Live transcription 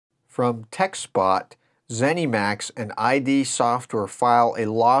From TechSpot, ZeniMax and ID Software file a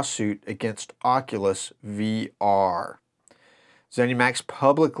lawsuit against Oculus VR. ZeniMax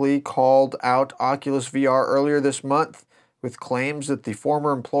publicly called out Oculus VR earlier this month with claims that the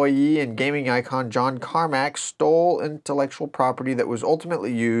former employee and gaming icon John Carmack stole intellectual property that was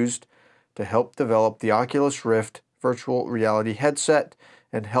ultimately used to help develop the Oculus Rift virtual reality headset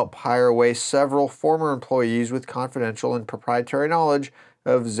and help hire away several former employees with confidential and proprietary knowledge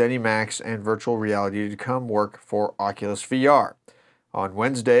of ZeniMax and virtual reality to come work for Oculus VR. On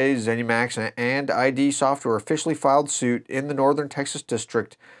Wednesday, ZeniMax and ID Software officially filed suit in the Northern Texas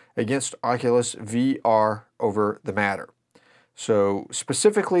District against Oculus VR over the matter. So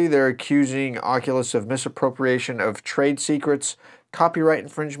specifically, they're accusing Oculus of misappropriation of trade secrets, copyright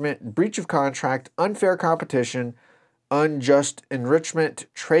infringement, breach of contract, unfair competition, unjust enrichment,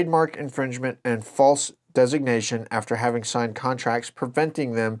 trademark infringement, and false designation after having signed contracts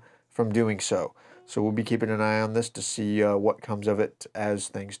preventing them from doing so. So we'll be keeping an eye on this to see what comes of it as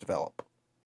things develop.